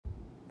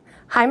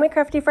Hi, my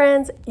crafty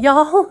friends.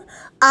 Y'all,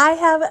 I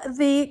have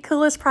the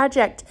coolest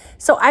project.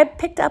 So I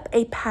picked up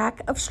a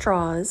pack of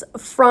straws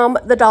from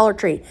the Dollar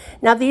Tree.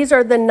 Now, these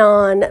are the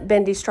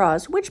non-bendy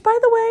straws, which, by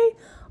the way,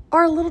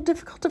 are a little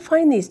difficult to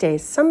find these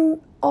days.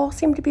 Some all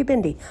seem to be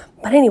bendy.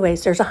 But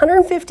anyways, there's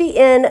 150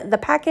 in the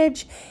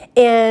package,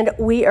 and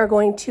we are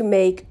going to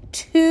make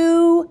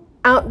 2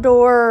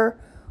 outdoor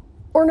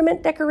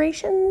ornament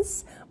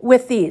decorations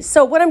with these.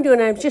 So what I'm doing,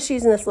 I'm just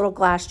using this little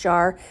glass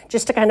jar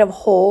just to kind of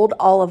hold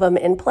all of them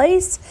in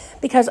place,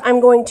 because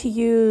I'm going to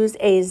use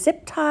a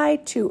zip tie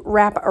to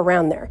wrap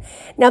around there.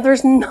 Now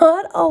there's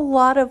not a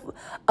lot of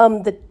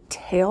the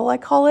tail, I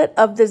call it,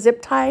 of the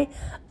zip tie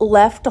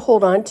left to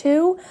hold on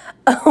to.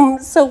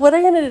 So what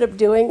I ended up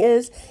doing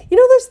is, you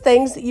know those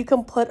things that you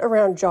can put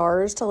around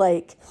jars to,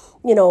 like,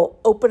 you know,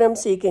 open them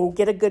so you can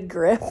get a good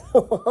grip?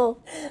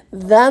 Well,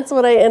 that's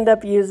what I end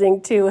up using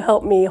to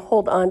help me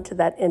hold on to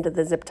that end of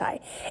the zip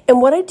tie.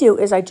 And what I do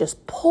is I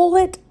just pull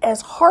it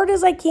as hard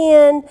as I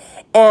can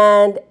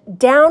and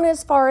down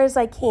as far as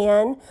I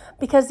can,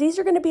 because these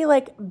are going to be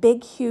like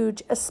big,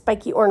 huge,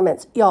 spiky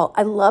ornaments. Y'all,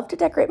 I love to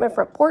decorate my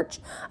front porch.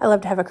 I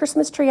love to have a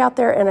Christmas tree out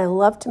there, and I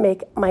love to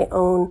make my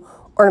own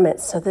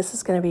ornaments. So this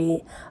is going to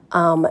be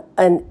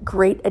a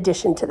great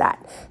addition to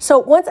that. So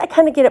once I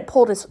kind of get it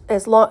pulled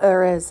as long,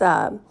 or as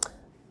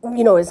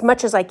you know, as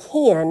much as I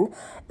can,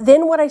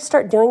 then what I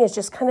start doing is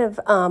just kind of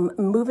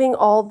moving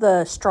all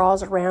the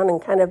straws around, and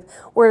kind of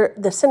where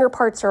the center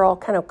parts are all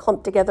kind of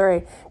clumped together,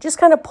 I just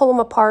kind of pull them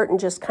apart and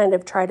just kind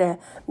of try to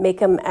make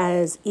them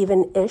as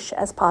even-ish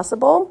as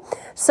possible.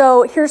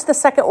 So here's the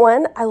second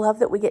one. I love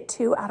that we get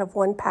 2 out of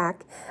 1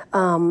 pack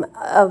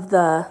of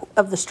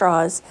the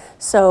straws.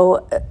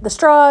 So the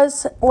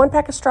straws, 1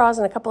 pack of straws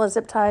and a couple of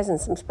zip ties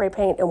and some spray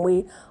paint, and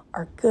we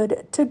are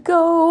good to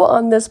go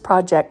on this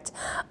project.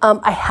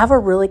 I have a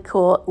really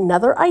cool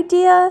another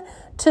idea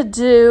to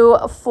do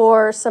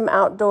for some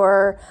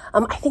outdoor.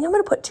 I think I'm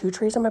going to put 2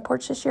 trees on my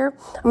porch this year.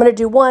 I'm going to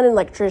do one in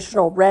like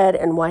traditional red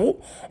and white,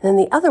 and then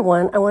the other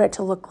one I want it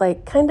to look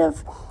like kind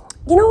of,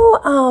 you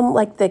know,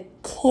 like the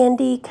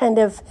candy kind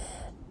of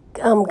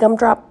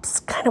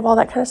gumdrops, kind of all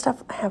that kind of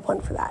stuff. I have one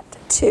for that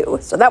too.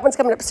 So that one's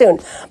coming up soon.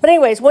 But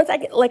anyways, once I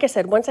get, like I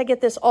said, once I get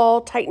this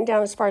all tightened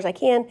down as far as I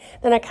can,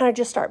 then I kind of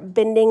just start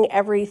bending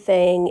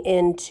everything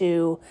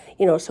into,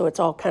 you know, so it's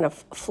all kind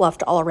of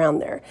fluffed all around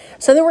there.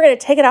 So then we're going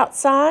to take it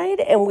outside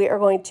and we are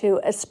going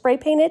to spray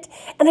paint it.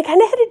 And I kind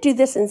of had to do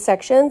this in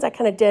sections. I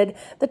kind of did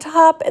the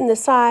top and the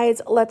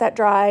sides, let that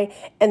dry,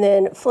 and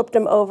then flipped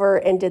them over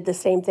and did the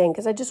same thing,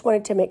 because I just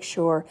wanted to make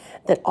sure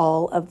that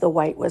all of the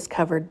white was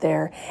covered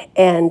there.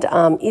 And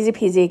easy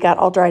peasy, got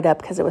all dried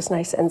up because it was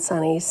nice and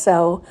sunny.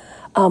 So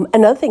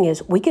another thing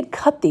is, we could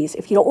cut these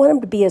if you don't want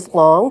them to be as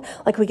long.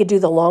 Like, we could do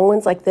the long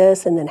ones like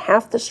this, and then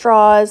half the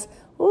straws.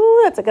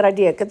 Ooh, that's a good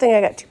idea. Good thing I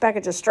got 2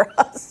 packages of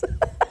straws.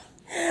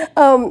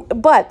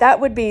 But that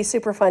would be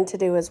super fun to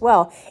do as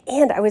well.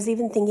 And I was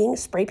even thinking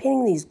spray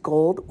painting these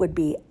gold would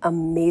be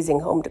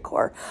amazing home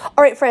decor.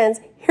 All right, friends,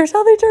 here's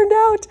how they turned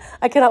out.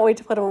 I cannot wait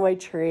to put them on my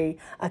tree.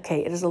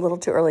 Okay, it is a little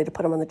too early to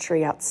put them on the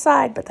tree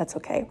outside, but that's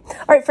okay.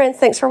 All right, friends,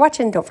 thanks for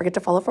watching. Don't forget to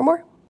follow for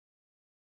more.